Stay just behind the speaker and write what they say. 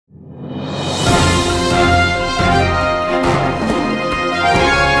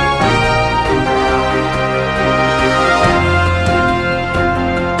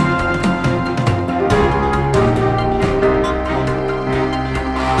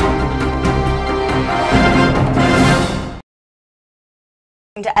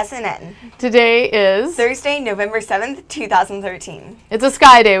welcome to S.N.N. Today is Thursday, November 7th, 2013. It's a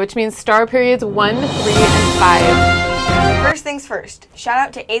sky day, which means star periods 1, 3, and 5. First things first, shout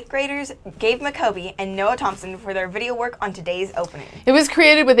out to 8th graders Gabe McCovey and Noah Thompson for their video work on today's opening. It was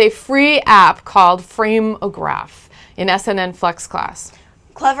created with a free app called Frameograph in S.N.N. Flex class.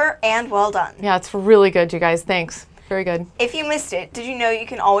 Clever and well done. Yeah, it's really good, you guys. Thanks. Very good. If you missed it, did you know you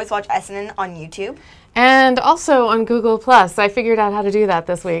can always watch S.N.N. on YouTube? And also on Google+. I figured out how to do that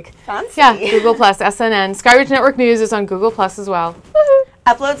this week. Fancy. Yeah, Google+, S.N.N. Skyridge Network News is on Google+ as well. Woohoo.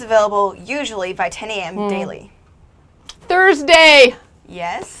 Uploads available usually by 10 a.m. daily. Thursday!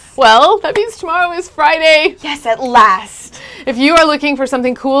 Yes? Well, that means tomorrow is Friday. Yes, at last! If you are looking for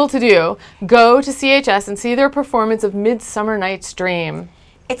something cool to do, go to CHS and see their performance of Midsummer Night's Dream.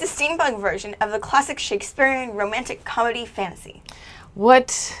 It's a steampunk version of the classic Shakespearean romantic comedy fantasy.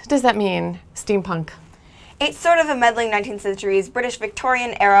 What does that mean, steampunk? It's sort of a meddling 19th century's British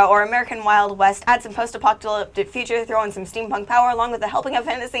Victorian era or American Wild West. Add some post-apocalyptic future, throw in some steampunk power along with a helping of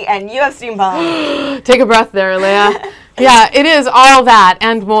fantasy, and you have steampunk. Take a breath there, Leah. Yeah, it is all that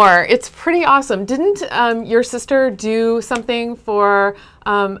and more. It's pretty awesome. Didn't your sister do something for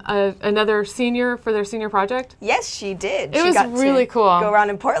another senior for their senior project? Yes, she did. It was really cool. Go around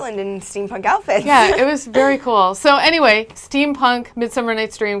in Portland in steampunk outfits. Yeah, it was very cool. So anyway, steampunk, Midsummer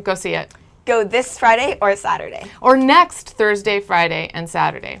Night's Dream, go see it. Go this Friday or Saturday. Or next Thursday, Friday, and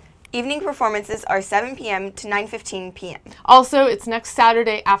Saturday. Evening performances are 7 p.m. to 9:15 p.m. Also, it's next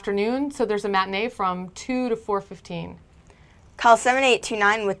Saturday afternoon, so there's a matinee from 2 to 4:15. Call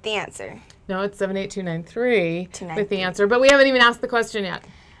 7829 with the answer. No, it's 78293 with the answer, but we haven't even asked the question yet.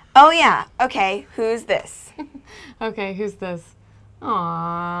 Oh yeah, okay, who's this? Okay, who's this?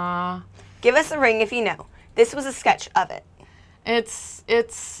 Aww. Give us a ring if you know. This was a sketch of it.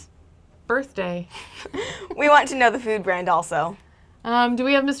 It's birthday. We want to know the food brand also. Do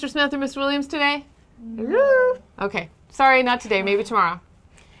we have Mr. Smith or Mr. Williams today? No. Okay, sorry, not today, maybe tomorrow.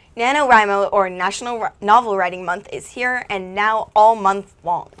 NaNoWriMo, or National Novel Writing Month, is here and now all month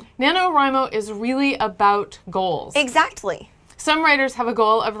long. NaNoWriMo is really about goals. Exactly. Some writers have a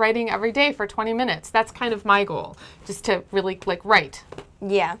goal of writing every day for 20 minutes. That's kind of my goal, just to really, write.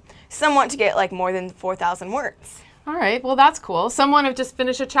 Yeah. Some want to get, more than 4,000 words. All right, well, that's cool. Some want to just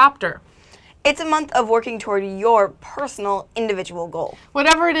finish a chapter. It's a month of working toward your personal, individual goal.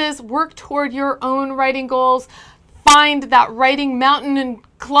 Whatever it is, work toward your own writing goals. Find that writing mountain and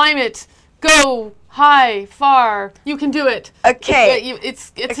climb it. Go high, far. You can do it. Okay.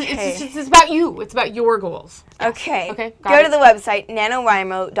 It's about you. It's about your goals. Okay. Okay. Go to the website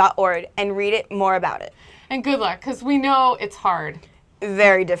nanowrimo.org and read it more about it. And good luck, because we know it's hard.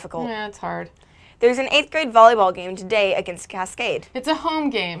 Very difficult. Yeah, it's hard. There's an 8th grade volleyball game today against Cascade. It's a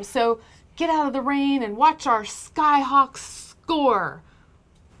home game, so get out of the rain and watch our Skyhawks score.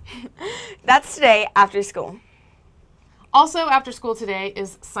 That's today after school. Also after school today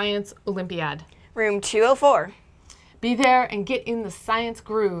is Science Olympiad. Room 204. Be there and get in the science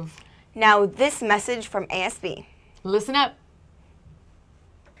groove. Now this message from ASB. Listen up.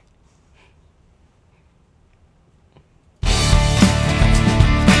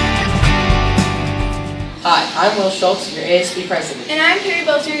 Hi, I'm Will Schultz, your ASB president. And I'm Carrie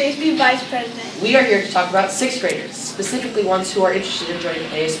Belcher, ASB vice president. We are here to talk about 6th graders, specifically ones who are interested in joining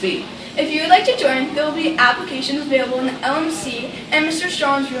ASB. If you would like to join, there will be applications available in the LMC and Mr.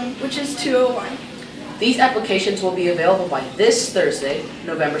 Strong's room, which is 201. These applications will be available by this Thursday,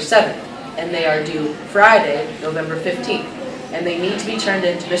 November 7th, and they are due Friday, November 15th, and they need to be turned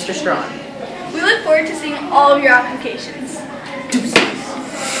in to Mr. Strong. We look forward to seeing all of your applications. Deuces.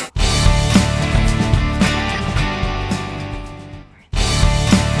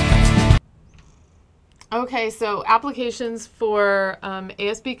 Okay, so applications for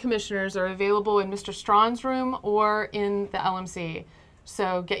ASB commissioners are available in Mr. Strawn's room or in the LMC.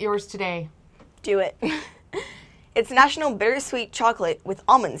 So get yours today. Do it. It's National Bittersweet Chocolate with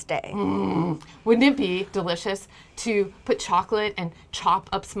Almonds Day. Wouldn't it be delicious to put chocolate and chop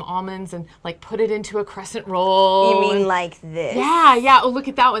up some almonds and put it into a crescent roll? You mean like this? Yeah. Oh, look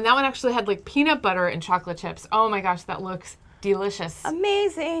at that one. That one actually had peanut butter and chocolate chips. Oh my gosh, that looks delicious.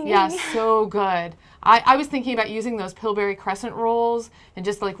 Amazing. Yeah, so good. I was thinking about using those Pillsbury crescent rolls and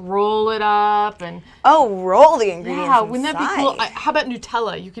just roll it up and... Oh, roll the ingredients Yeah, wouldn't that be cool? inside. How about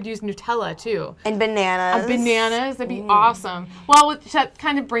Nutella? You could use Nutella too. And bananas. Bananas, that'd be awesome. Well, that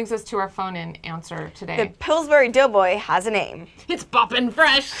kind of brings us to our phone-in answer today. The Pillsbury Doughboy has a name. It's Poppin'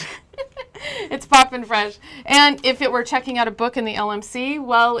 Fresh. It's Poppin' Fresh. And if it were checking out a book in the LMC,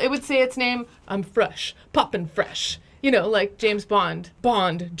 well, it would say its name, I'm fresh, Poppin' Fresh. You know, like James Bond.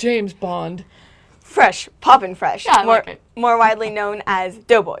 James Bond. Fresh, poppin' fresh. Yeah, I like it. More widely known as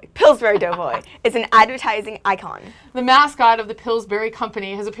Doughboy, Pillsbury Doughboy, is an advertising icon. The mascot of the Pillsbury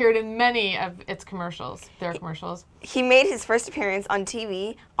Company has appeared in many of its commercials. Their commercials. He made his first appearance on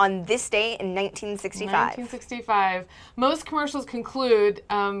TV on this day in 1965. 1965. Most commercials conclude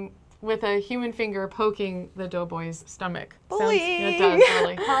with a human finger poking the doughboy's stomach. Bullying. It does,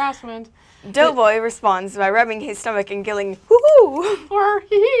 really. Harassment. Doughboy responds by rubbing his stomach and yelling, hoo-hoo! Or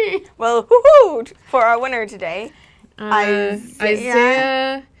hee. Well, hoo-hoo! For our winner today,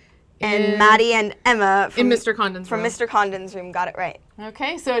 Isaiah and Maddie and Emma in Mr. Condon's from room. Mr. Condon's room got it right.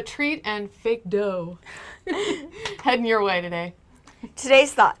 Okay, so a treat and fake dough. Heading your way today.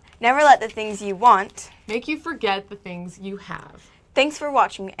 Today's thought, never let the things you want make you forget the things you have. Thanks for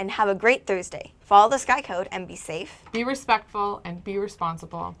watching and have a great Thursday. Follow the Sky Code and be safe. Be respectful and be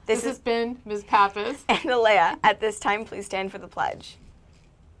responsible. This has been Ms. Pappas and Alea. At this time, please stand for the pledge.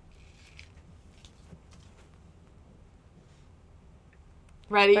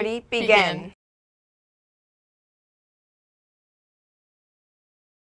 Ready? Ready? Begin.